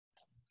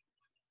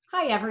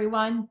Hi,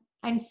 everyone.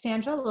 I'm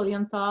Sandra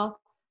Lilienthal.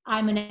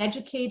 I'm an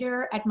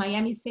educator at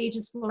Miami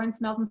Sage's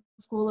Florence Melton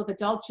School of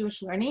Adult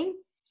Jewish Learning,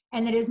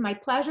 and it is my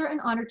pleasure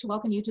and honor to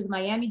welcome you to the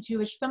Miami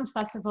Jewish Film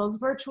Festival's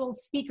virtual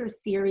speaker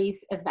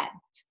series event.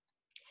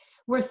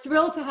 We're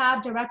thrilled to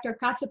have director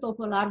Cassio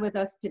Tolpolar with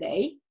us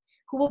today,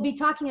 who will be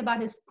talking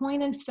about his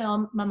poignant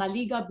film,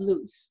 Mamaliga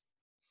Blues.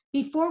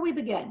 Before we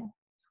begin,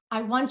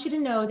 I want you to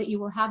know that you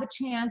will have a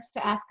chance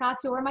to ask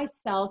Cassio or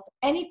myself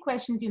any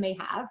questions you may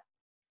have,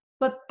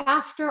 but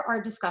after our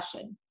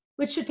discussion,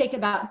 which should take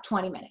about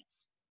 20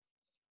 minutes.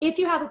 If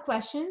you have a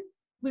question,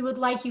 we would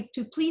like you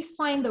to please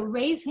find the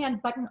raise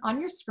hand button on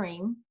your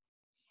screen,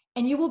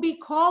 and you will be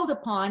called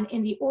upon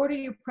in the order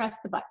you press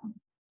the button.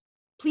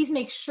 Please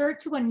make sure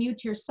to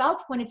unmute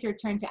yourself when it's your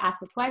turn to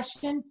ask a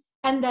question,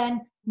 and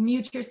then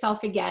mute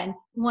yourself again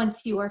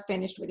once you are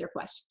finished with your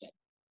question.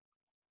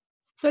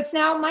 So it's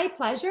now my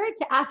pleasure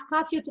to ask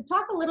Cassio to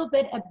talk a little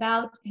bit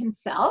about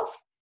himself,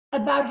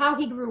 about how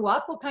he grew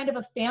up, what kind of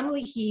a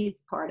family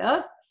he's part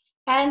of,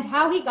 and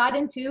how he got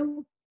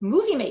into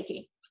movie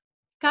making.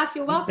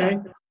 Cassio, welcome. Okay.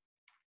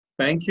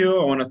 Thank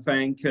you. I want to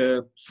thank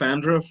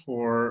Sandra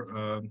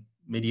for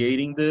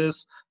mediating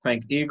this.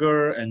 Thank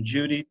Igor and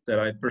Judy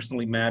that I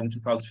personally met in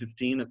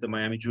 2015 at the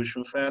Miami Jewish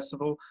Film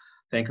Festival.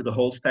 Thank you the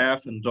whole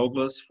staff and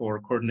Douglas for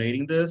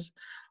coordinating this.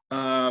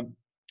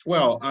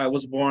 Well, I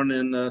was born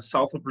in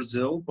south of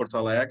Brazil, Porto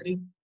Alegre,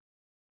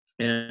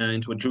 and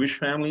into a Jewish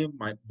family.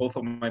 Both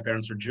of my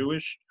parents are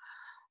Jewish.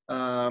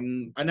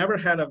 I never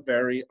had a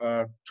very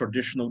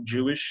traditional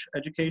Jewish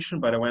education,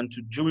 but I went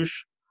to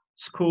Jewish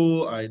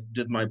school. I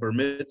did my bar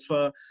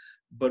mitzvah,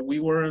 but we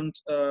weren't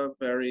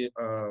very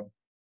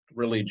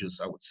religious,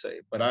 I would say.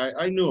 But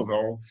I knew of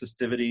all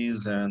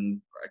festivities,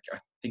 and I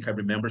think I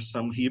remember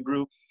some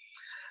Hebrew.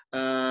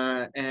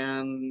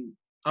 And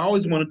I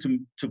always wanted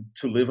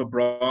to live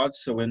abroad.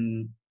 So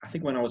I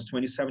think when I was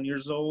 27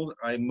 years old,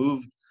 I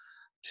moved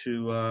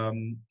to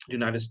the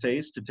United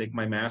States to take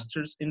my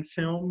master's in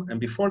film. And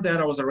before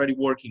that, I was already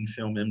working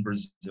film in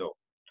Brazil.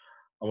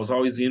 I was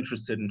always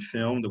interested in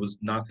film. There was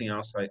nothing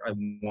else I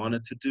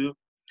wanted to do.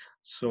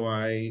 So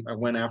I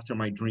went after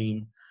my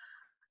dream.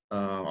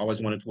 I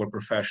always wanted to work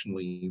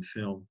professionally in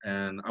film.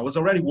 And I was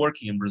already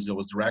working in Brazil. I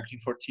was directing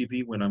for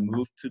TV when I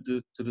moved to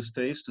the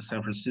States, to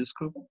San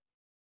Francisco.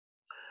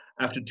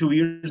 After 2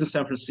 years in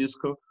San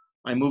Francisco,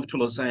 I moved to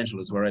Los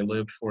Angeles, where I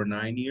lived for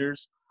 9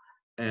 years.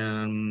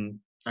 And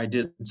I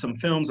did some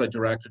films. I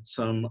directed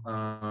some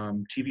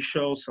TV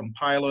shows, some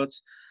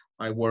pilots.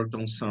 I worked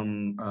on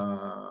some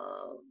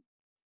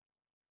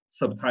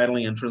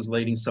subtitling and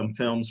translating some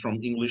films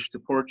from English to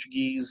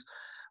Portuguese.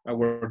 I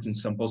worked in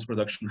some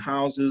post-production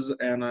houses.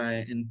 And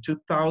in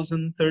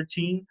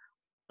 2013,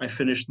 I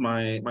finished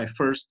my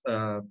first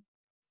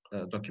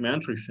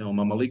documentary film,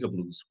 Mamaliga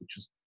Blues, which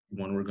is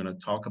the one we're going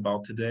to talk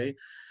about today.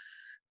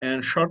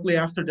 And shortly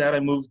after that, I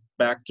moved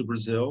back to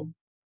Brazil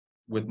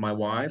with my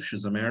wife.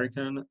 She's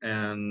American,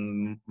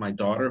 and my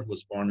daughter, who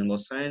was born in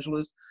Los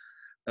Angeles.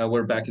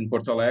 We're back in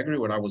Porto Alegre,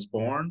 where I was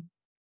born.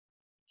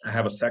 I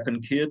have a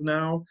second kid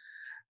now,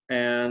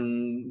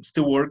 and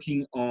still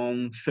working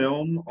on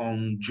film,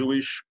 on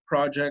Jewish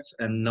projects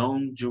and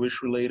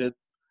non-Jewish related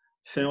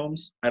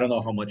films. I don't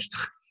know how much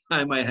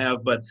time I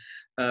have, but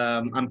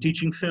I'm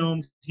teaching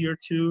film here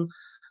too.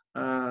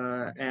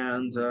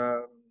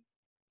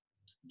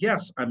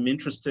 Yes, I'm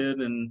interested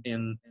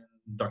in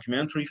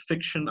documentary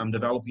fiction. I'm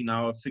developing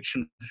now a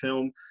fiction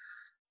film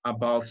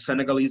about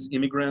Senegalese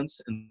immigrants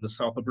in the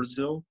south of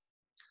Brazil,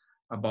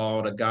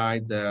 about a guy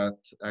that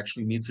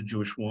actually meets a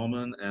Jewish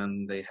woman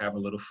and they have a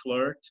little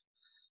flirt.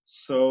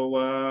 So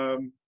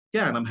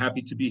yeah, and I'm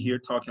happy to be here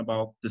talking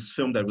about this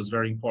film that was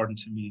very important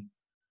to me.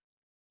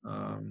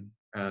 And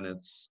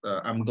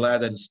I'm glad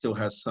that it still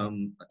has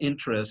some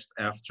interest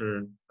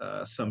after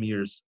some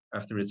years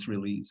after its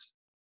release.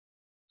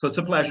 So it's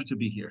a pleasure to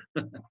be here.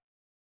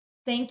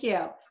 Thank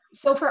you.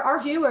 So for our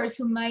viewers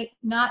who might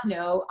not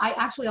know, I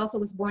actually also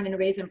was born and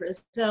raised in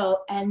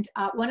Brazil. And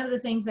one of the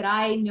things that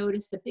I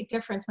noticed a big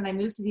difference when I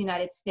moved to the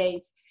United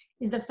States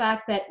is the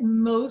fact that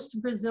most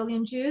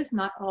Brazilian Jews,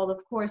 not all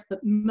of course,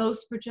 but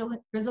most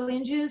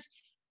Brazilian Jews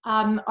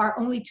are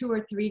only 2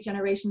 or 3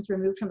 generations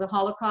removed from the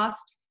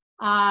Holocaust.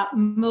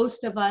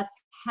 Most of us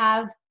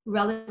have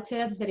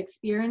relatives that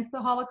experienced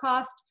the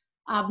Holocaust,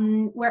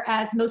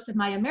 whereas most of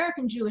my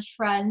American Jewish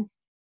friends,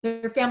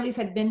 their families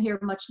had been here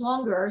much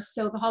longer,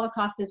 so the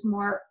Holocaust is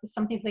more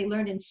something they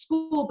learned in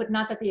school, but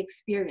not that they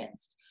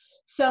experienced.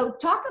 So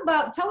tell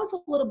us a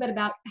little bit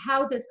about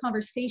how this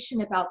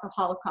conversation about the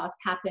Holocaust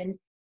happened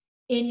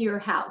in your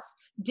house.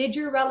 Did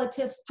your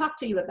relatives talk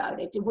to you about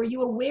it? Were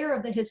you aware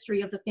of the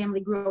history of the family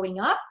growing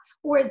up,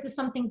 or is this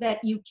something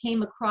that you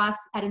came across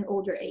at an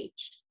older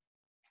age?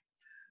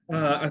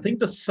 I think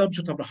the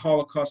subject of the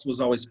Holocaust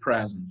was always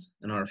present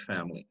in our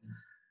family.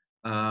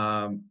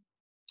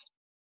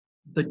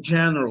 The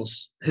general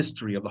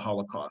history of the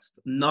Holocaust,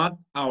 not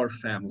our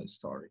family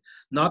story,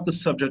 not the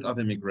subject of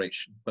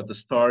immigration, but the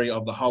story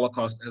of the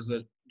Holocaust as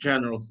a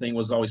general thing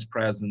was always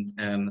present.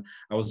 And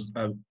I was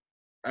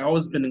I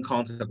always been in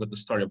contact with the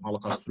story of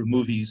Holocaust through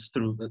movies,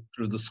 through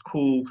the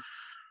school,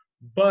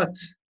 but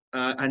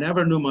I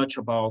never knew much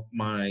about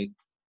my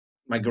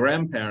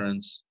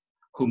grandparents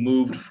who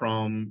moved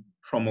from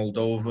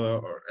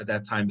Moldova, or at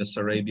that time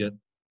Bessarabia,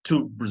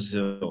 to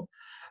Brazil,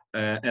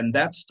 and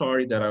that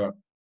story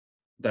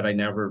that I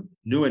never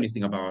knew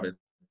anything about it,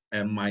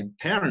 and my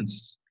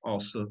parents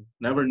also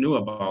never knew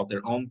about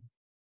their own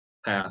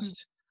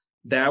past.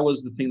 That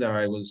was the thing that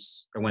I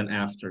went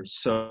after.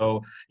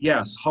 So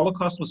yes,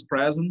 Holocaust was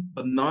present,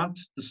 but not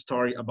the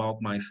story about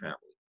my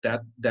family.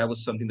 That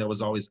was something that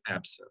was always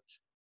absent.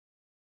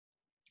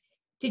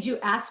 Did you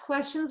ask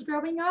questions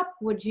growing up?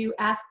 Would you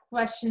ask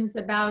questions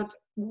about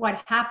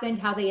what happened,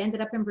 how they ended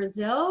up in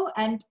Brazil,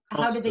 and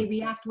how did they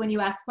react when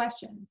you asked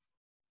questions?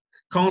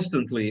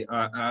 Constantly,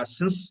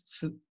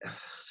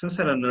 since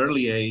at an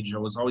early age, I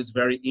was always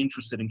very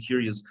interested and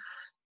curious.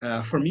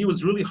 For me, it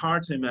was really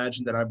hard to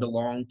imagine that I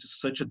belonged to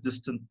such a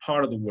distant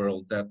part of the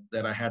world,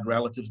 that I had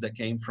relatives that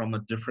came from a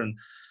different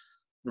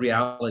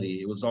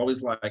reality. It was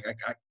always like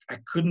I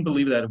couldn't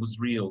believe that it was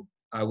real.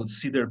 I would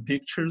see their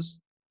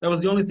pictures. That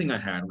was the only thing I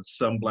had, with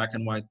some black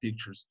and white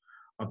pictures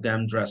of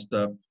them dressed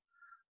up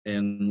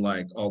in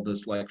like all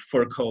this like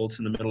fur coats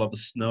in the middle of the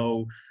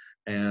snow,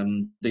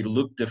 and they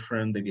looked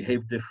different, they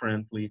behaved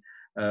differently.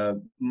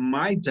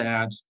 My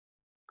dad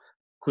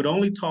could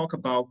only talk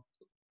about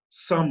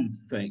some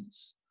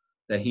things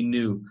that he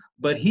knew,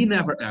 but he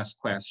never asked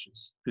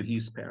questions to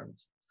his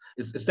parents.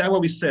 Is that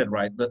what we said,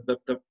 right?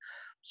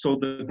 So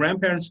the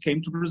grandparents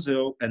came to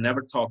Brazil and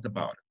never talked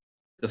about it.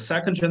 The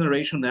second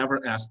generation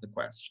never asked the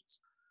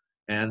questions.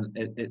 And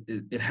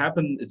it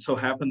happened, it so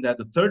happened that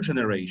the third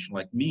generation,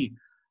 like me,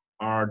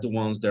 are the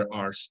ones that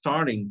are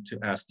starting to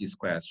ask these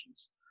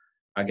questions.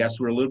 I guess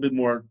we're a little bit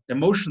more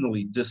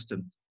emotionally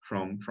distant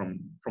from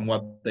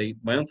what they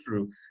went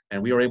through,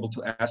 and we are able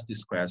to ask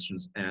these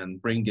questions and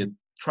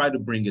try to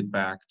bring it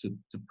back to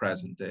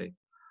present day.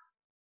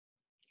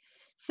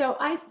 So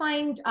I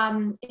find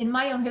in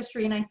my own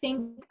history, and I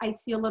think I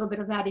see a little bit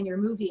of that in your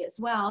movie as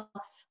well,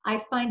 I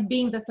find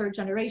being the third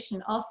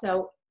generation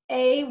also,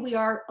 we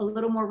are a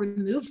little more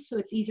removed, so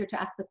it's easier to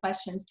ask the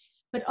questions.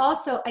 But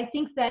also, I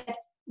think that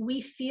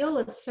we feel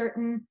a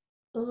certain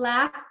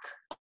lack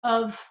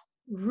of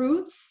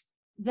roots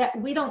that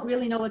we don't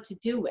really know what to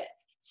do with.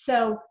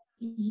 So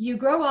you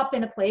grow up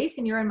in a place,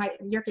 and you're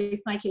in your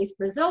case, my case,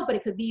 Brazil, but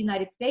it could be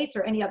United States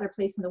or any other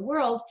place in the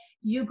world.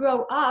 You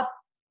grow up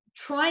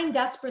trying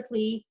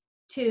desperately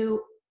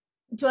to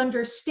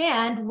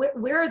understand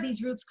where are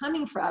these roots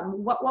coming from,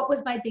 what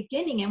was my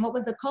beginning, and what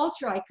was the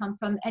culture I come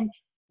from. And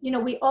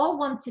we all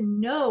want to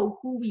know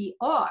who we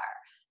are.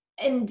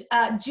 And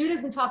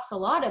Judaism talks a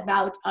lot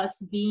about us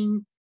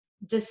being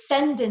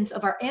descendants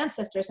of our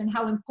ancestors, and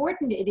how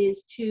important it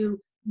is to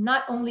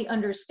not only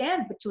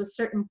understand, but to a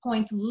certain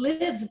point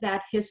live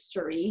that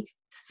history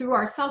through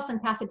ourselves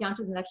and pass it down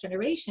to the next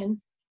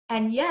generations.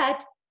 And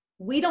yet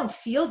we don't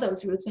feel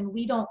those roots, and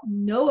we don't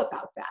know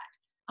about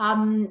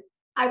that.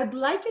 I would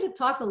like you to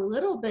talk a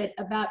little bit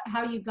about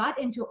how you got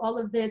into all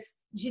of this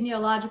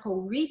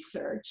genealogical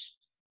research,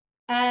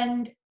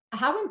 and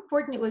how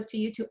important it was to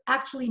you to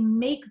actually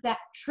make that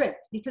trip,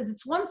 because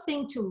it's one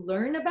thing to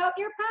learn about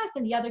your past,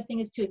 and the other thing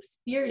is to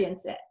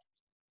experience it.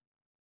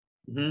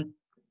 Mm-hmm.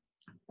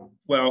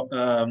 Well,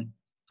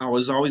 I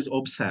was always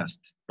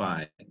obsessed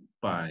by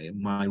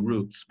my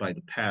roots, by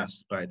the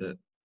past, by the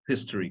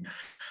history.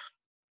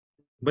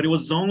 But it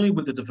was only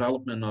with the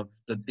development of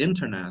the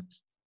internet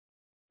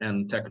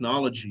and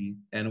technology,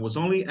 and it was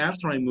only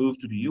after I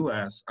moved to the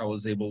US, I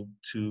was able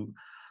to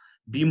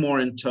be more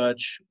in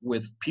touch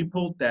with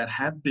people that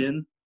had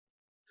been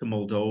to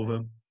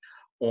Moldova,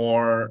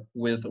 or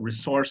with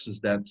resources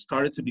that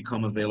started to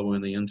become available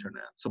in the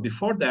internet. So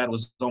before that, it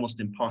was almost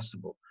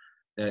impossible.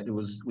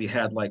 We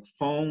had like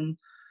phone,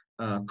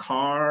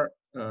 car,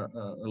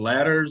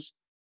 letters,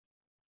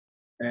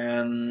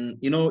 and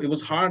it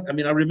was hard. I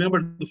mean, I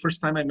remember the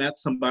first time I met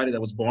somebody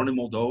that was born in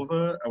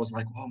Moldova, I was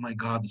like, oh my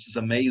God, this is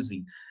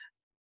amazing.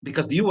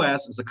 Because the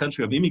US is a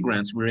country of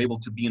immigrants, we're able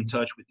to be in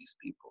touch with these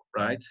people,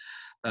 right?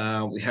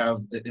 We have,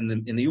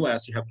 in the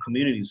US, you have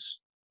communities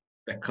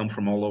that come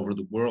from all over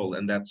the world,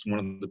 and that's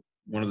one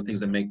of the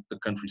things that make the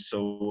country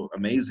so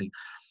amazing.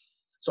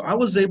 So I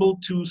was able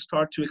to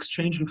start to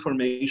exchange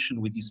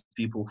information with these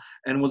people,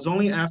 and it was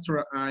only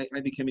after I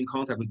became in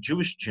contact with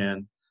Jewish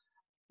Gen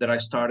that I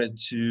started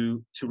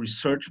to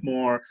research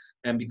more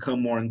and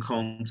become more in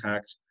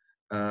contact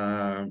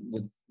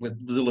with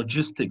the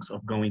logistics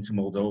of going to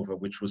Moldova,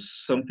 which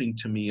was something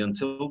to me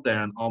until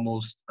then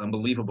almost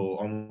unbelievable,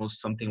 almost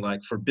something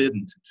like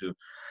forbidden to do.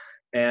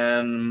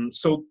 And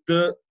so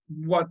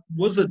what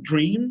was a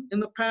dream in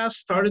the past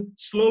started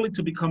slowly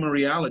to become a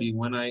reality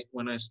when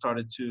I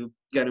started to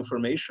get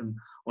information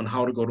on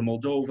how to go to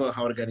Moldova,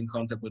 how to get in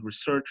contact with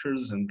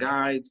researchers and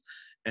guides.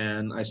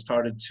 And I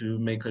started to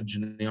make a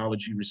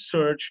genealogy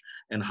research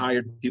and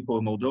hired people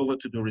in Moldova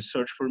to do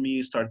research for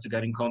me, started to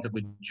get in contact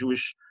with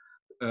Jewish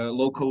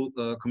local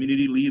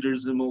community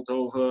leaders in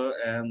Moldova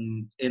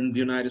and in the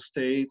United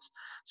States.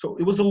 So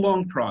it was a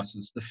long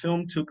process. The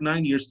film took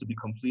 9 years to be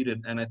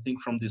completed. And I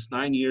think from these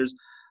 9 years,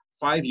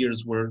 5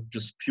 years were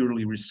just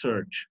purely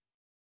research.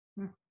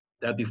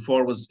 That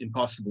before was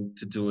impossible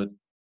to do it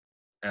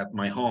at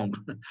my home.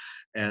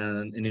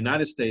 And in the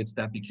United States,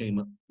 that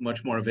became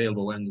much more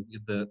available, and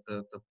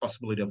the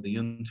possibility of the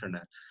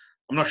internet.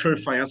 I'm not sure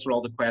if I answered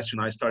all the question.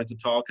 I started to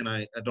talk and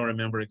I don't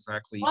remember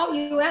exactly. Well,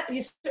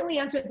 you certainly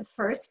answered the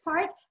first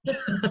part.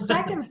 The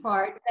second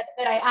part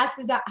that I asked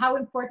is how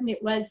important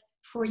it was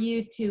for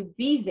you to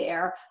be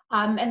there.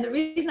 And the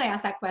reason I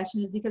asked that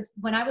question is because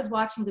when I was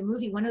watching the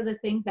movie, one of the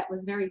things that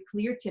was very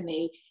clear to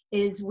me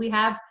is we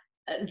have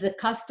the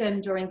custom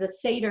during the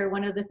Seder.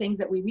 One of the things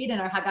that we read in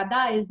our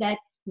Haggadah is that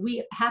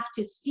we have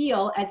to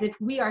feel as if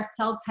we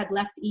ourselves had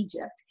left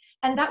Egypt.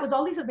 And that was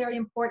always a very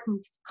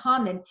important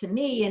comment to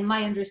me in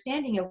my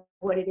understanding of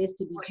what it is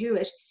to be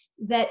Jewish,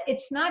 that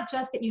it's not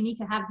just that you need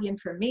to have the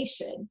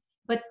information,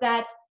 but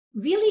that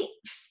really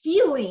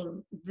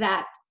feeling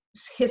that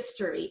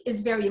history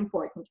is very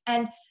important.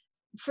 And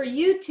for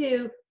you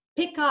to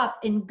pick up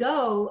and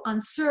go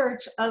on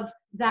search of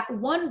that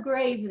one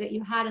grave that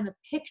you had in the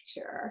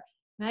picture,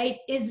 right,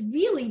 is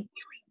really,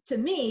 to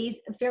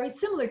me, very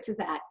similar to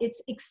that.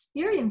 It's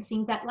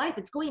experiencing that life.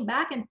 It's going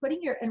back and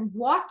and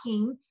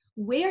walking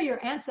where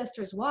your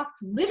ancestors walked,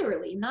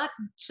 literally, not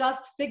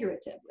just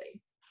figuratively.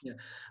 Yeah,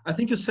 I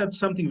think you said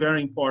something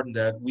very important,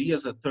 that we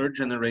as a third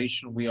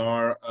generation, we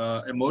are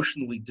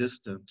emotionally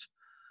distant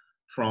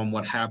from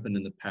what happened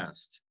in the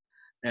past.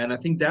 And I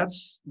think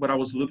that's what I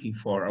was looking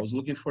for. I was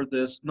looking for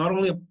this, not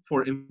only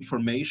for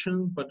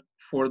information, but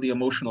for the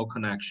emotional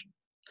connection.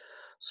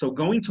 So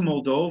going to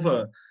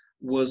Moldova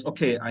was,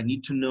 okay, I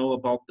need to know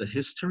about the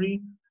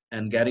history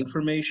and get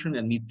information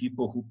and meet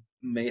people who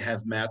may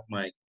have met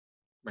my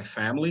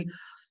family.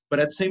 But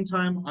at the same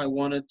time, I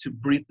wanted to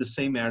breathe the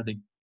same air they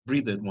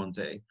breathed one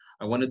day.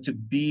 I wanted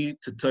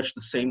to touch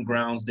the same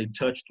grounds they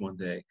touched one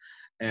day.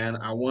 And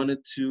I wanted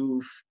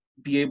to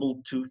be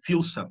able to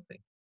feel something,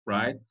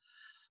 right?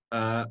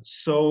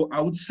 So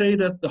I would say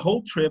that the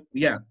whole trip,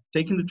 yeah,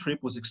 taking the trip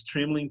was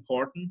extremely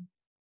important.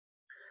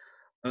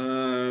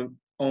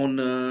 On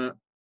a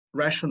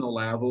rational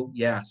level,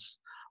 yes.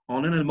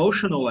 On an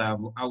emotional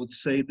level, I would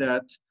say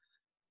that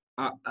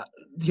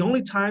the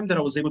only time that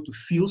I was able to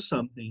feel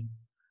something,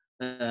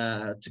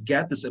 to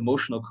get this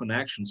emotional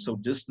connection so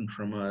distant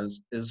from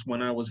us, is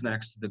when I was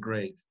next to the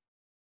grave.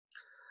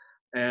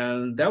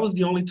 And that was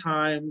the only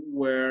time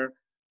where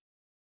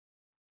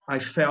I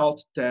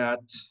felt that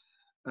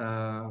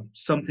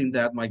something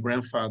that my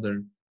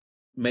grandfather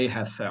may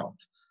have felt,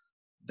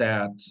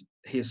 that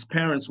his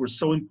parents were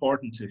so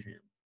important to him,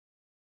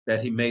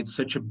 that he made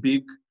such a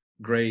big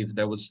grave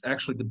that was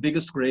actually the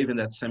biggest grave in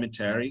that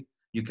cemetery.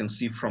 You can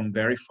see from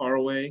very far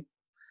away,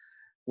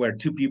 where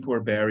two people were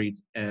buried.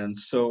 And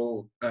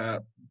so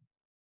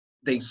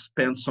they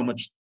spent so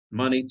much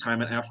money,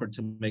 time, and effort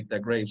to make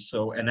that grave.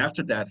 So, and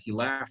after that, he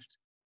left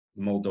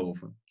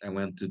Moldova and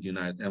went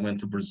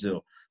to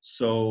Brazil.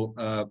 So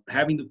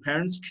having the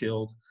parents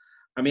killed,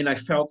 I mean, I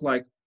felt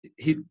like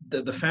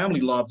the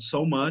family loved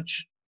so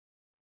much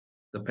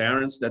the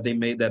parents that they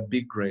made that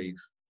big grave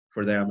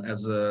for them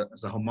as a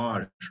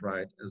homage,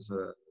 right? As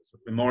a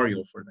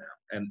memorial for them.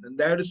 And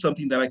that is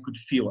something that I could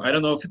feel. I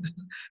don't know if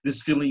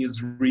this feeling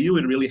is real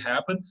and really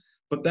happened,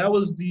 but that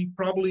was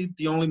probably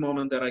the only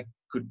moment that I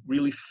could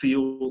really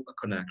feel a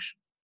connection.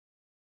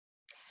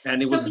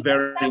 And it was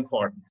very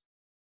important.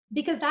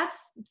 Because that's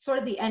sort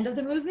of the end of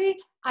the movie,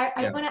 I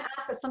Yes. want to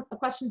ask a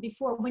question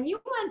before. When you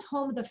went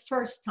home the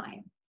first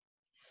time,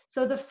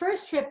 so the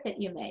first trip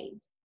that you made,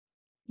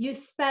 you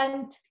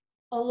spent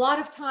a lot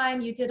of time,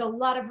 you did a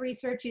lot of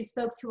research, you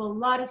spoke to a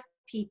lot of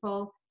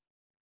people,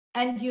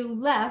 and you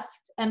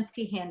left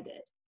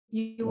empty-handed.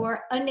 You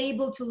were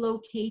unable to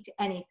locate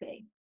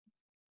anything.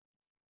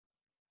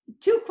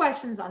 Two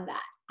questions on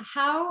that.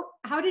 How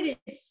did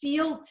it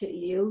feel to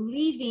you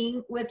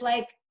leaving with,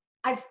 like,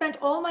 I've spent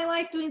all my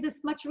life doing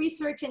this much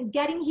research and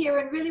getting here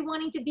and really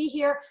wanting to be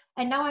here,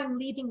 and now I'm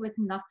leaving with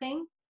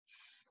nothing?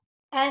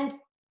 And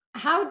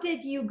how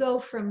did you go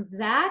from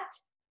that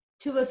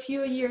to a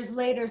few years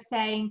later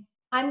saying,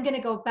 I'm going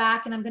to go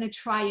back and I'm going to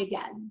try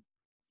again?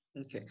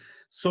 Okay,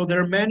 so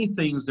there are many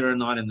things that are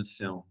not in the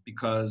film,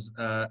 because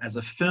as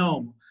a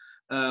film,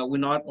 we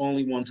not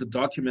only want to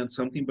document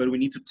something, but we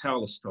need to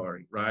tell a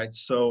story, right?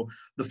 So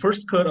the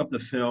first cut of the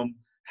film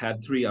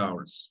had 3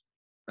 hours.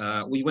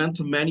 We went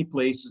to many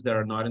places that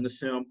are not in the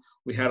film.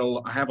 I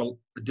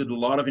did a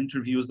lot of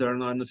interviews that are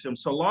not in the film.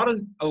 So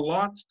a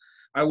lot.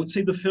 I would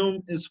say the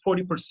film is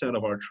 40%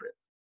 of our trip,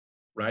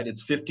 right?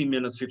 It's 50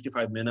 minutes,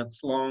 55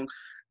 minutes long,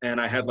 and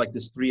I had like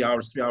this 3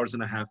 hours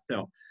and a half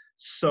film.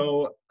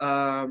 So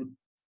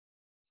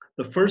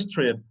the first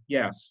trip,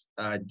 yes,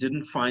 I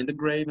didn't find the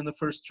grave in the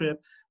first trip,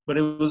 but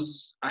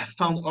I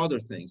found other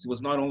things. It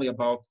was not only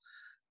about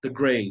the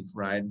grave,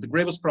 right? The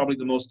grave was probably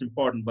the most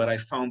important, but I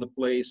found the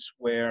place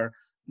where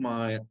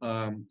my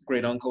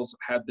great uncle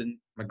had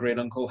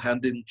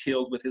been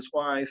killed with his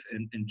wife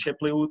in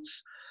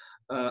Chepleuts.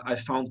 I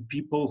found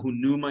people who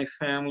knew my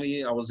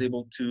family. I was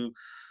able to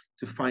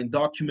find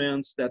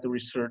documents that the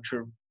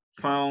researcher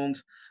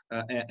found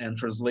and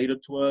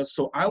translated to us.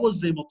 So I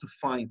was able to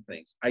find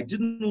things. I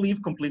didn't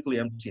leave completely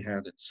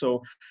empty-handed.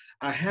 So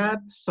I had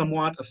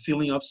somewhat a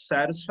feeling of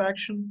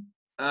satisfaction.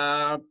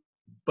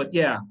 But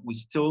yeah, we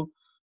still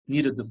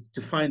needed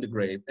to find the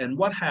grave. And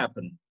what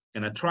happened,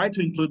 and I tried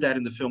to include that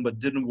in the film, but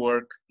didn't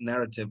work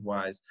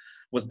narrative-wise,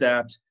 was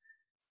that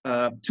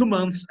 2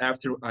 months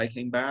after we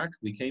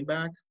came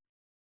back,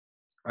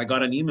 I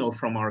got an email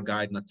from our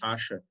guide,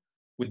 Natasha,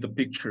 with the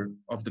picture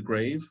of the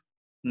grave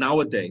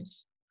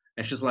nowadays.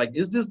 And she's like,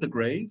 is this the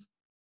grave?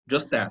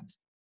 Just that.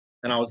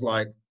 And I was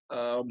like,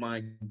 oh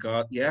my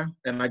God, yeah.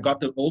 And I got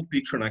the old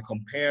picture and I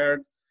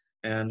compared.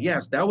 And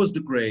yes, that was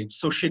the grave.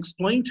 So she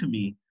explained to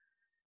me,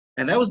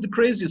 and that was the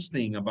craziest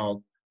thing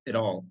about it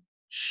all.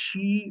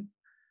 She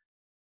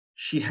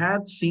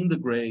had seen the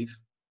grave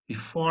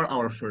before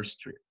our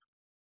first trip,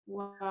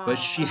 but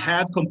she Wow.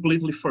 had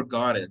completely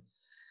forgot it.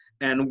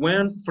 And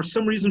when, for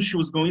some reason, she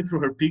was going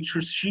through her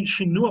pictures,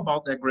 she knew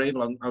about that grave,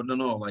 like, I don't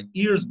know, like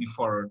years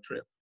before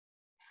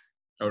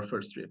our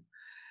first trip.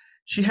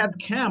 She had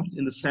camped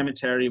in the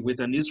cemetery with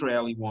an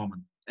Israeli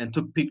woman and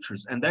took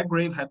pictures. And that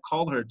grave had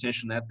called her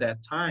attention at that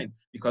time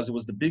because it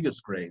was the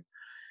biggest grave.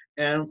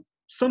 And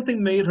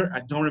something made her, I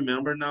don't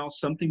remember now,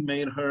 something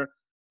made her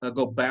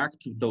go back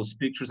to those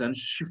pictures. And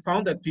she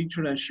found that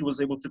picture and she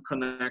was able to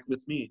connect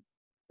with me.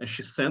 And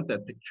she sent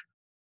that picture.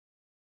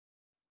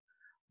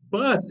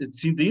 But it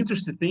seemed the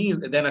interesting thing,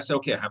 and then I said,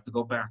 okay, I have to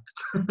go back.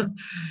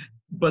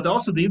 But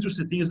also the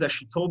interesting thing is that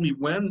she told me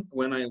when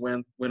I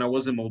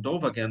was in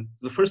Moldova again.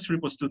 The first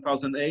trip was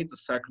 2008. The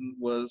second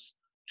was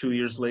 2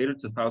 years later,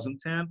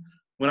 2010.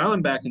 When I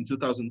went back in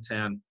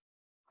 2010,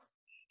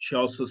 she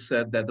also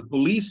said that the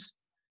police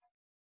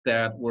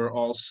that were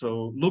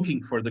also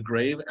looking for the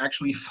grave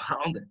actually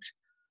found it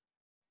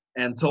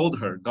and told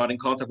her, got in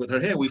contact with her,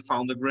 hey, we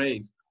found the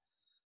grave.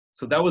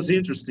 So that was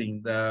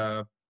interesting.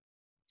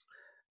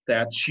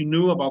 That she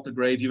knew about the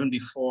grave even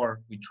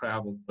before we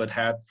traveled, but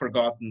had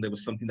forgotten there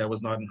was something that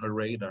was not in her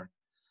radar,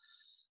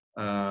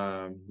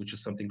 which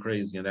is something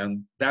crazy. And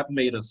then that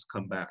made us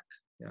come back.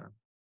 Yeah.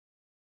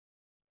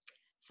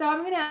 So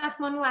I'm going to ask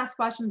one last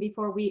question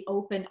before we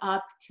open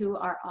up to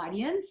our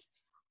audience.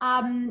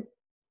 I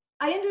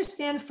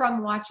understand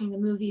from watching the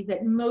movie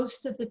that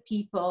most of the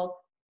people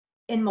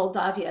in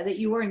Moldavia that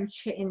you were in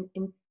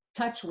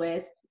touch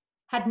with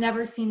had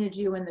never seen a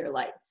Jew in their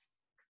lives.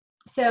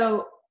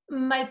 So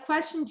my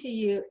question to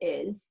you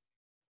is,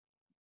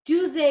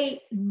 do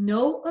they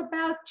know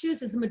about Jews?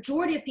 Does the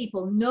majority of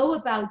people know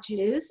about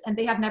Jews and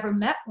they have never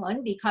met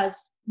one because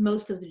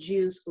most of the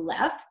Jews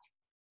left?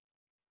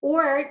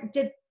 Or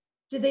did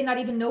they not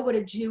even know what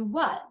a Jew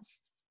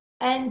was?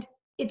 And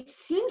it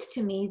seems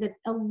to me that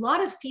a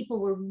lot of people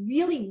were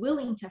really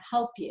willing to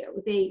help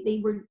you.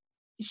 They were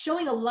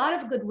showing a lot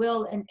of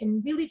goodwill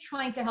and really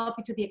trying to help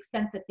you to the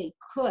extent that they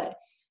could.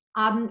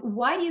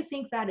 Why do you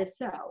think that is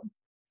so?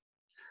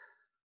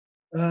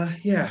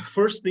 Yeah,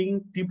 first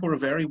thing, people are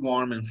very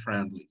warm and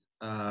friendly.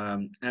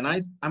 And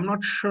I'm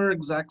not sure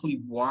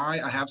exactly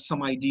why. I have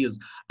some ideas.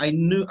 I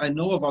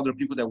know of other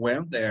people that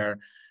went there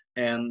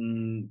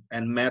and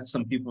met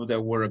some people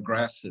that were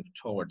aggressive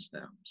towards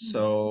them.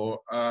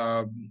 So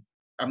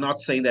I'm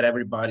not saying that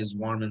everybody's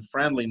warm and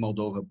friendly in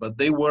Moldova, but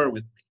they were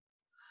with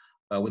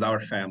me, with our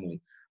family.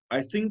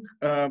 I think,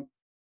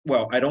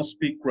 well, I don't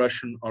speak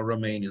Russian or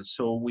Romanian,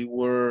 so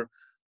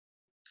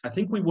I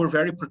think we were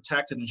very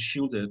protected and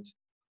shielded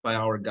by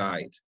our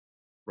guide,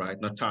 right,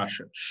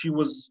 Natasha. She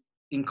was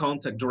in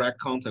contact, direct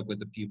contact with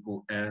the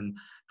people and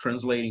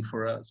translating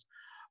for us.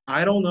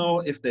 I don't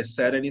know if they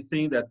said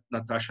anything that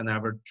Natasha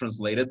never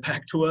translated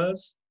back to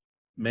us,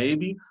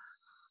 maybe.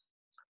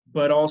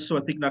 But also,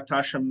 I think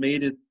Natasha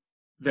made it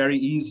very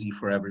easy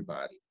for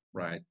everybody,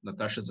 right?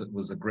 Natasha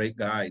was a great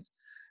guide.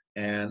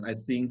 And I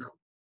think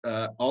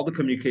all the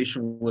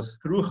communication was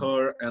through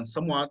her, and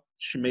somewhat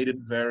she made it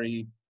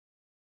very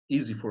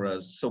easy for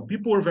us. So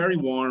people were very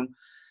warm.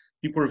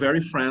 People were very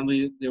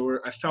friendly.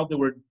 I felt they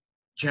were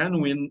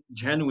genuine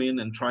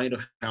and trying to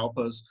help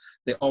us.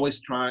 They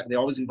always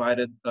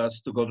invited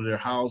us to go to their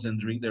house and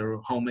drink their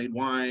homemade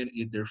wine,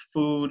 eat their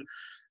food.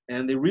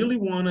 And they really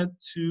wanted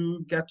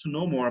to get to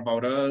know more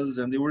about us.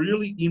 And they were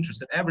really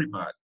interested,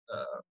 everybody.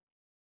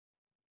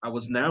 I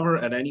was never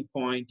at any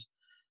point,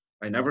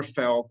 I never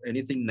felt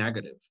anything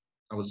negative.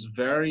 I was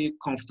very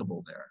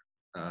comfortable there.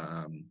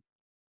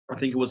 I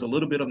think it was a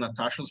little bit of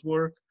Natasha's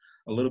work,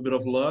 a little bit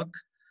of luck.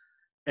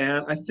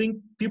 And I think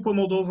people in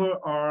Moldova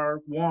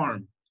are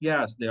warm.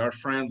 Yes, they are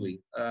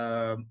friendly.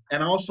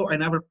 And also, I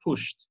never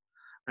pushed.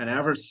 I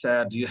never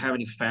said, do you have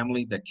any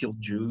family that killed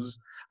Jews?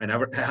 I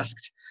never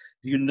asked,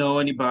 do you know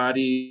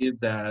anybody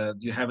do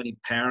you have any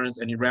parents,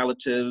 any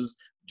relatives?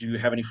 Do you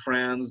have any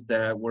friends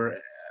that were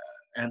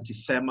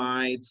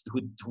anti-Semites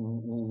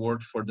who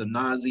worked for the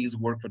Nazis,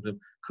 worked for the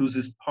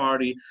Kuzist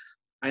party?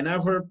 I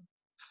never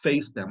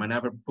faced them. I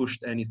never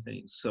pushed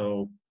anything.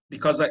 So,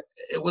 because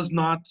it was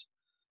not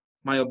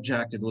my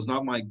objective. It was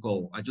not my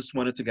goal. I just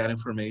wanted to get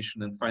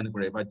information and find a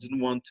grave. I didn't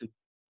want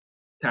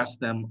test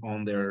them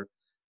on their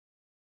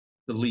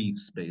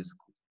beliefs, basically.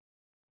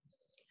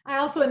 I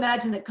also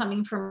imagine that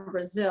coming from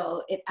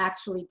Brazil, it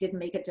actually did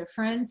make a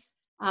difference,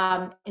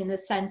 in the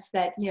sense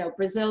that, you know,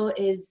 Brazil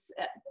is,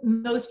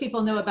 most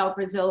people know about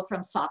Brazil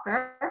from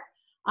soccer,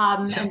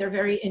 and they're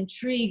very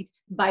intrigued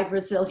by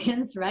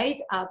Brazilians, right?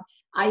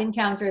 I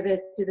encounter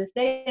this to this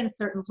day in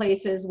certain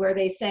places where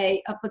they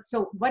say, but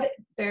so what,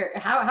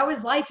 how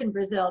is life in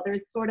Brazil?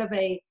 There's sort of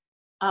a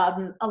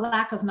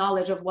lack of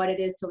knowledge of what it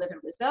is to live in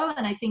Brazil.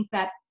 And I think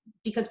that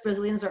because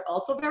Brazilians are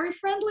also very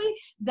friendly,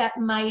 that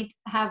might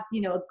have,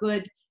 you know, a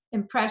good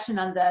impression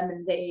on them,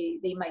 and they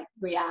might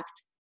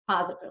react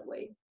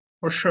positively.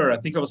 For sure. I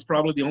think I was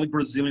probably the only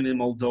Brazilian in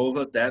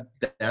Moldova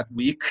that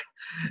week,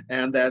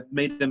 and that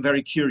made them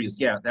very curious.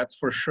 Yeah, that's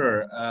for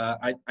sure.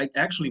 I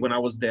actually, when I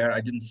was there, I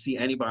didn't see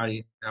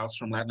anybody else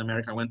from Latin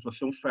America. I went to a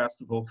film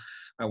festival,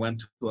 I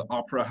went to an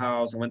opera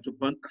house, I went to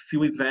a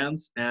few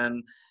events,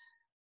 and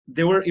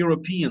there were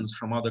Europeans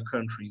from other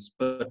countries,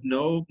 but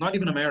no, not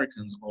even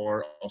Americans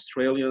or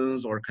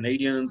Australians or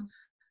Canadians,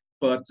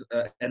 but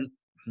and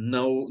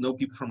no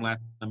people from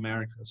Latin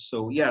America.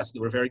 So yes,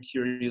 they were very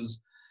curious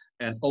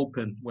and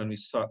open when they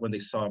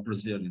saw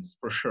Brazilians,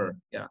 for sure.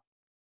 Yeah,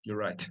 you're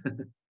right.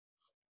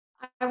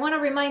 I want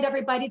to remind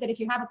everybody that if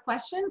you have a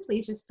question,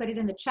 please just put it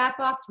in the chat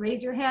box,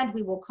 raise your hand,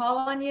 we will call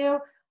on you.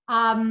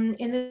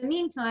 In the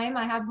meantime,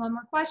 I have one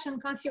more question.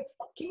 Cassio,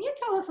 can you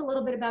tell us a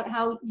little bit about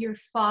how your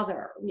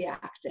father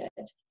reacted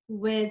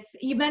with,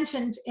 you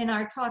mentioned in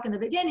our talk in the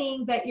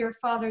beginning that your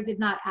father did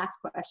not ask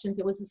questions.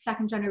 It was the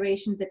second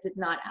generation that did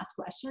not ask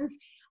questions.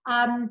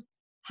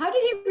 How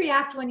did he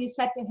react when you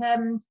said to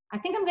him, I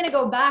think I'm going to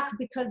go back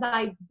because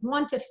I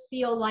want to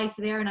feel life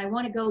there and I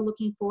want to go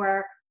looking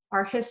for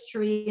our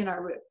history and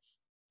our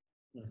roots?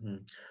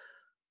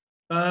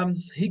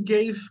 He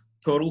gave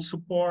total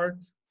support,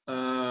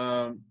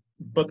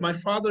 but my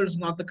father is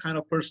not the kind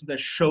of person that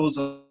shows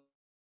a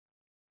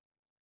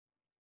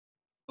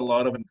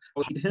lot of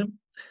him.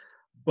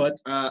 But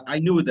I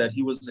knew that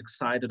he was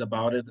excited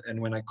about it,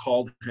 and when I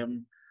called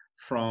him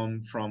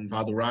from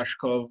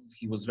Vadorashkov,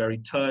 he was very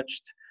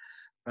touched.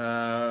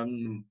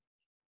 And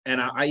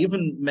I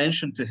even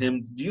mentioned to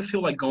him, do you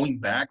feel like going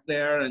back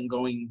there and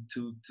going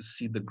to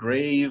see the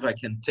grave? I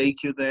can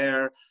take you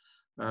there.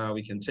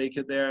 We can take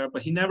you there.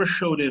 But he never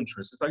showed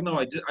interest. It's like, no,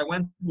 I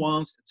went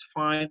once. It's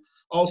fine.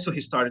 Also,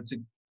 he started to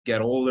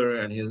get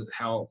older, and his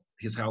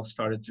health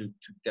started to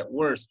get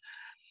worse.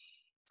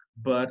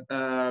 But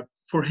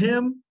for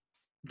him,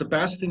 the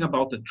best thing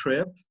about the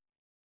trip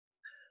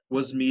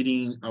was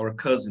meeting our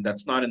cousin.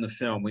 That's not in the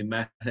film. We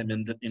met him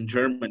in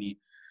Germany.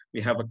 We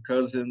have a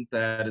cousin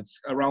that it's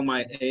around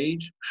my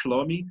age,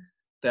 Shlomi,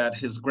 that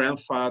his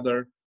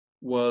grandfather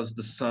was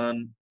the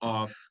son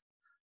of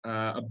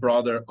a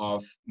brother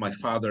of my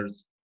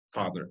father's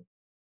father.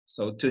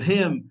 So to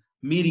him,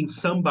 meeting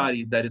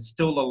somebody that is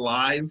still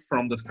alive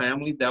from the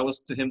family, that was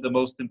to him the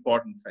most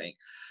important thing.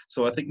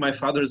 So I think my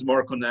father is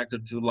more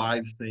connected to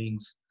live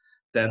things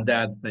than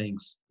dead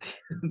things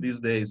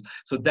these days.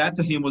 So that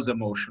to him was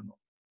emotional,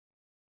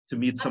 to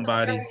meet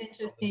somebody. That's a very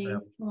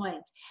interesting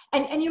point.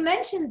 And you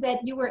mentioned that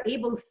you were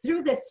able,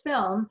 through this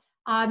film,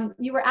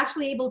 you were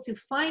actually able to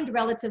find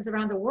relatives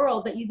around the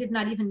world that you did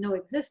not even know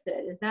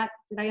existed.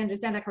 Did I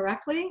understand that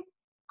correctly?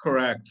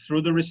 Correct.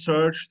 Through the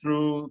research,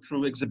 through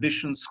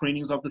exhibition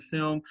screenings of the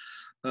film,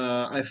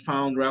 I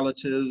found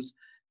relatives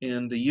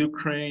in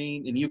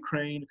Ukraine.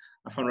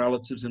 I found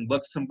relatives in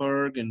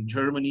Luxembourg, in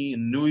Germany,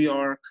 in New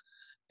York,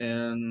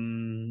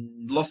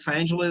 in Los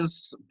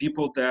Angeles,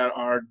 people that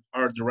are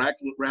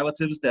direct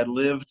relatives that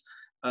lived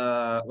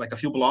like a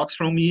few blocks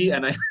from me,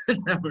 and I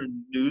never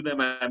knew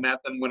them. I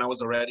met them when I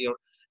was already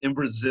in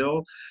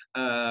Brazil.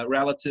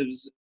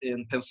 Relatives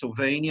in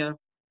Pennsylvania.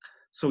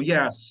 So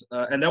yes,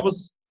 and that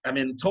was, I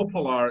mean,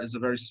 Tolpolar is a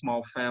very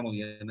small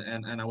family,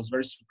 and I was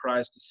very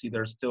surprised to see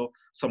there's still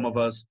some of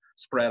us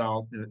spread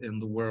out in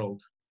the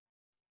world.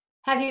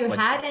 Have you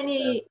had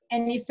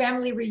any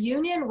family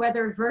reunion,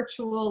 whether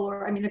virtual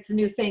or, I mean, it's a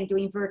new thing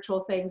doing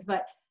virtual things,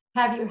 but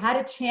have you had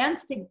a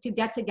chance to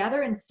get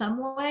together in some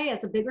way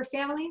as a bigger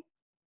family?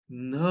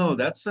 No,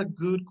 that's a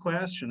good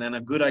question and a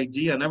good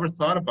idea. I never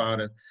thought about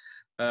it.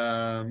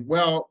 That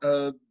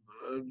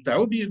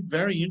would be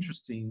very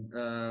interesting,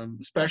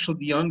 especially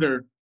the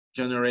younger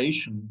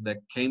generation that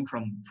came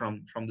from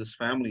this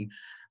family.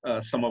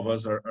 Some of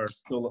us are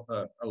still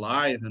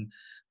alive, and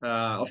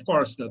of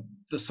course,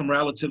 some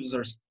relatives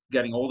are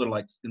getting older,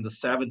 like in the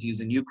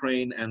 70s in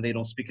Ukraine, and they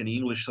don't speak any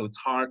English, so it's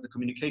hard. The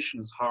communication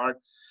is hard.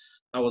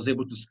 I was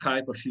able to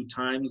Skype a few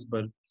times,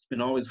 but it's been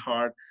always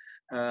hard.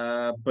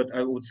 But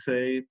I would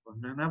say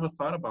I never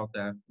thought about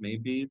that.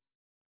 Maybe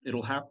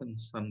it'll happen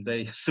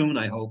someday soon,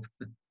 I hope.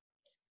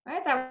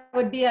 Right, that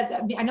would be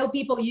I know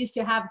people used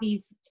to have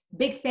these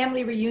big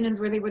family reunions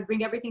where they would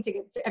bring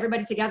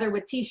everybody together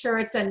with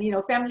T-shirts and, you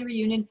know, family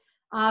reunion.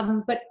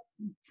 But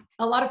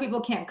a lot of people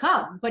can't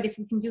come. But if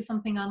you can do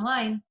something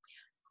online,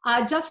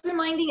 just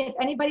reminding, if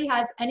anybody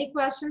has any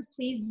questions,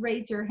 please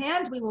raise your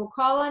hand. We will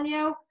call on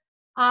you.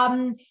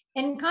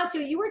 And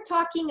Cassio, you were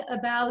talking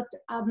about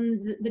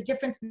the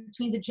difference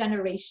between the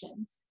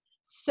generations.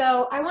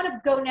 So I want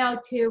to go now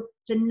to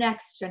the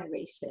next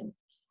generation.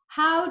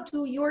 How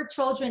do your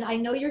children, I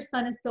know your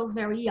son is still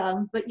very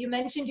young, but you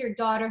mentioned your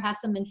daughter has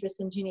some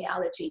interest in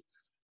genealogy.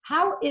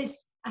 How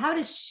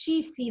does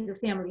she see the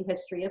family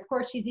history? Of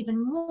course, she's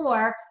even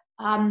more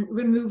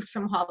removed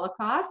from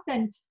Holocaust,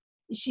 and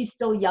she's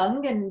still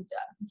young, and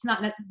it's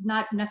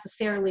not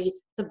necessarily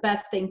the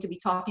best thing to be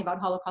talking about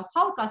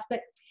Holocaust,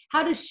 but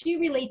how does she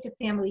relate to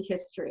family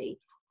history?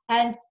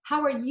 And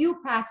how are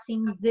you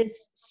passing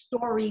this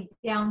story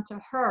down to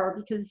her?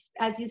 Because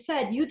as you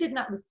said, you did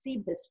not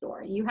receive this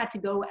story. You had to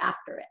go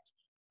after it.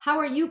 How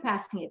are you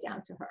passing it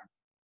down to her?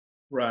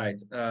 Right.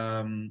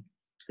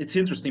 It's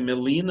interesting.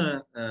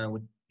 Melina,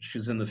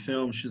 she's in the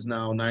film, she's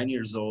now 9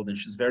 years old, and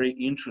she's very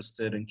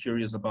interested and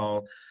curious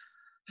about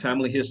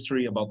family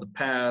history, about the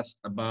past,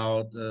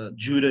 about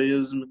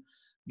Judaism,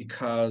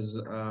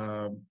 because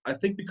I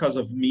think because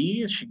of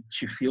me,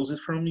 she feels it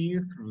from me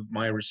through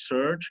my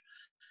research,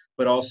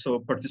 but also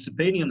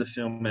participating in the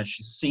film, and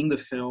she's seen the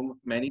film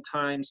many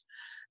times,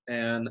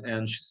 and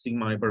she's seen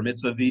my bar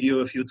mitzvah video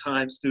a few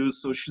times too.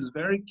 So she's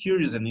very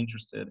curious and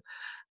interested.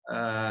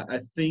 I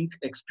think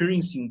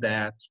experiencing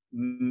that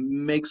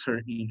makes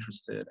her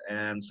interested.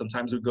 And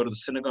sometimes we go to the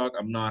synagogue.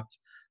 I'm not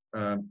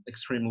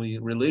extremely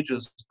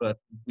religious, but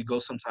we go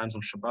sometimes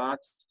on Shabbat.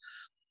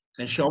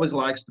 And she always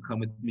likes to come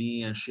with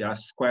me, and she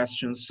asks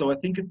questions. So I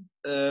think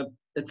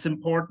it's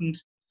important.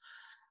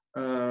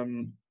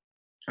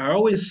 I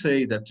always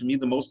say that to me,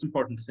 the most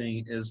important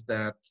thing is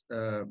that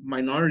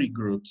minority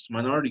groups,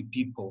 minority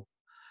people,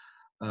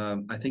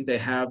 I think they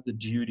have the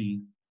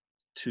duty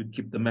to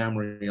keep the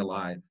memory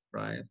alive,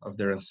 right, of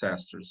their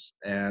ancestors,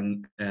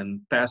 and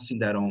passing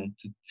that on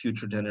to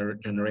future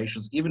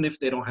generations, even if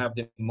they don't have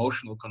the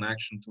emotional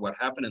connection to what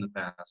happened in the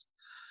past.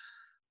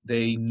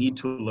 They need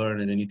to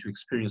learn and they need to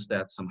experience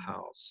that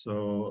somehow.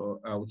 So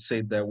I would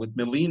say that with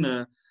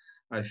Melina,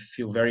 I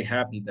feel very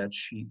happy that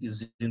she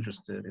is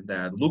interested in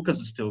that. Lucas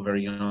is still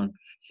very young.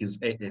 He's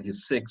 8,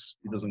 he's 6.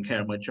 He doesn't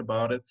care much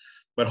about it,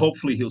 but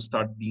hopefully he'll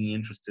start being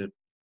interested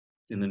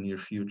in the near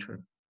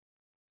future.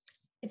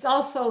 It's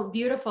also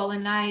beautiful,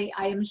 and I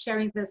am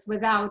sharing this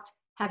without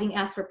having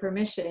asked for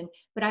permission,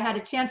 but I had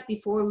a chance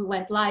before we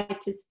went live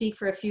to speak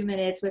for a few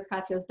minutes with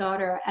Cassio's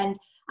daughter, and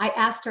I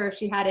asked her if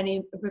she had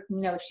any,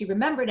 if she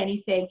remembered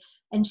anything,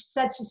 and she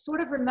said she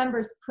sort of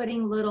remembers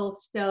putting little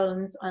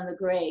stones on the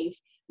grave,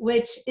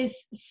 which is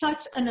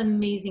such an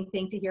amazing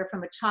thing to hear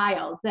from a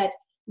child, that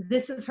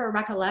this is her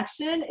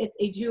recollection. It's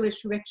a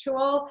Jewish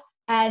ritual,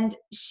 and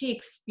she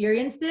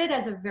experienced it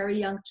as a very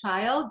young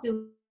child,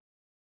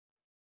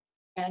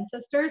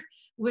 ancestors,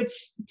 which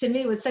to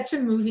me was such a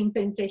moving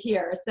thing to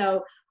hear.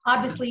 So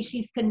obviously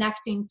she's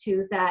connecting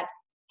to that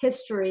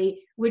history,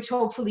 which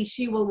hopefully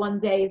she will one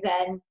day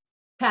then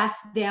pass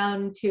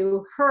down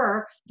to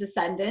her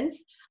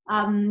descendants,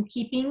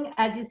 keeping,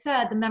 as you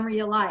said, the memory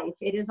alive.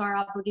 It is our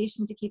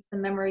obligation to keep the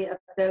memory of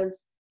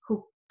those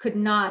who could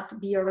not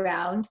be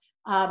around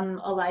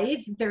alive,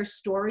 their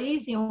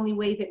stories. The only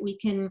way that we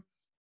can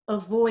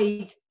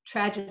avoid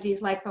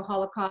tragedies like the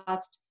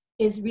Holocaust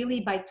is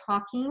really by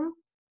talking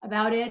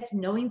about it,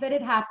 knowing that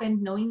it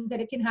happened, knowing that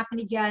it can happen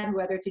again,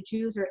 whether to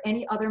Jews or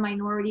any other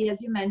minority,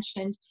 as you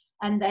mentioned,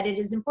 and that it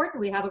is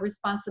important. We have a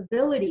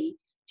responsibility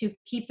to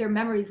keep their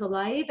memories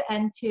alive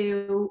and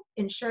to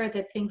ensure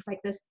that things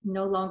like this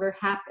no longer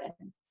happen.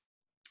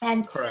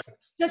 And Correct.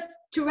 just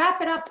to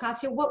wrap it up,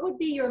 Cassio, what would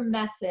be your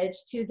message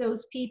to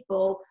those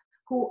people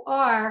who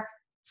are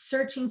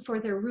searching for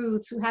their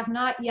roots, who have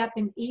not yet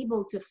been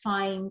able to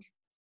find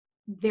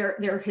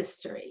their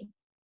history?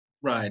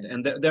 Right,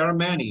 and there are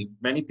many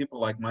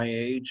people like my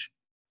age.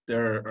 They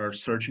are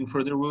searching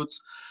for their roots.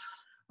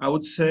 I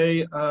would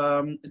say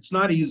it's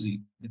not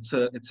easy. It's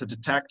a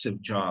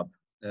detective job.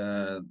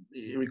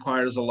 It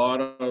requires a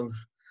lot of.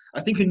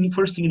 I think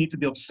first thing you need to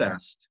be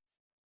obsessed.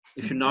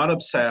 If you're not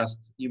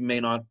obsessed, you may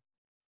not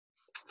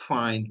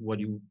find what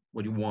you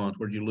want,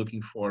 what you're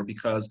looking for,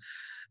 because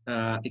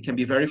it can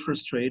be very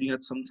frustrating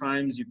at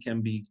sometimes. You can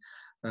be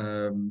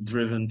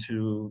driven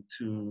to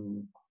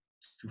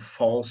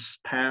false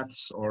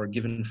paths or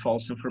given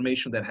false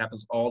information. That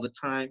happens all the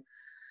time.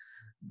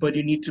 But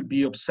you need to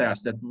be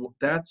obsessed.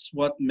 That's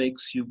what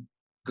makes you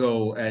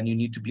go, and you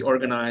need to be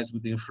organized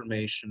with the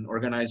information,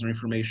 organize your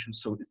information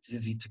so it's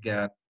easy to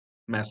get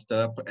messed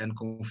up and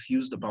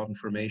confused about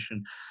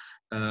information.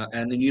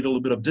 And you need a little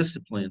bit of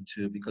discipline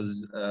too,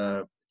 because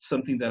it's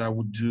something that I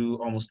would do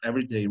almost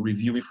every day: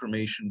 review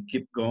information,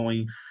 keep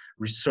going,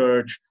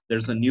 research.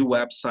 There's a new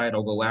website,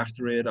 I'll go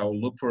after it. I'll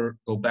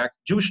go back.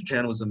 Jewish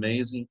Channel is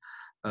amazing.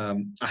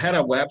 I had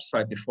a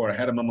website before. I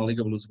had a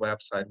Mamaliga Blues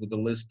website with a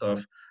list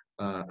of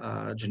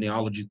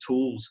genealogy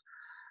tools.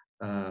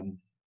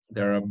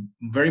 They're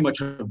very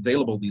much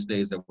available these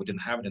days that we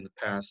didn't have it in the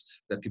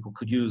past, that people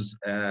could use.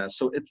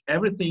 So it's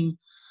everything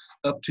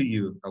up to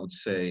you, I would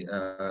say.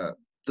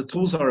 The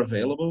tools are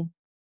available.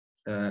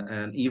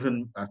 And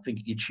even I think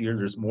each year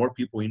there's more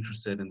people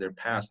interested in their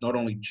past, not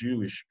only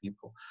Jewish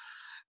people.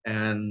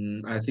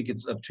 And I think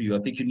it's up to you. I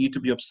think you need to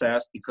be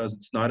obsessed because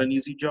it's not an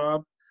easy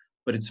job,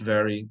 but it's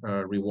very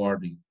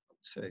rewarding, I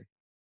would say.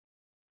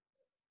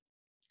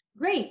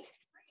 Great.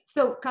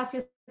 So,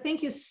 Cassio,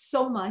 thank you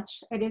so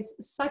much. It is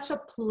such a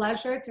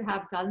pleasure to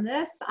have done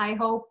this. I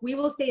hope we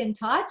will stay in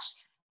touch.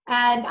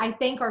 And I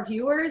thank our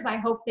viewers. I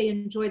hope they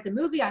enjoyed the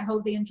movie. I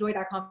hope they enjoyed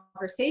our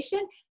conversation.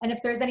 And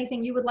if there's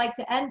anything you would like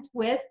to end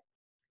with,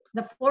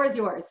 the floor is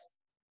yours.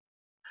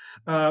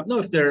 No,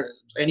 if there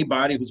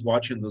anybody who's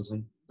watching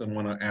doesn't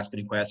want to ask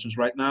any questions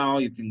right now,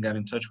 you can get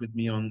in touch with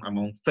me I'm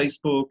on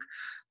Facebook,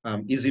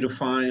 easy to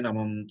find. I'm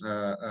on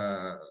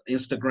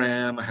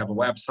Instagram. I have a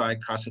website,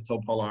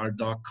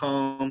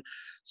 CassioTolpolar.com.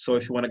 So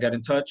if you want to get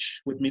in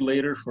touch with me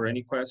later for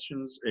any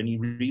questions, any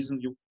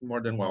reason, you're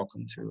more than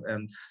welcome to.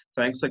 And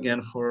thanks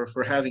again for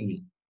having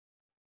me.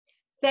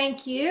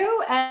 Thank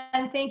you.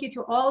 And thank you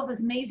to all of this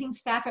amazing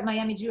staff at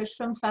Miami Jewish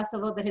Film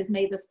Festival that has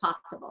made this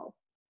possible.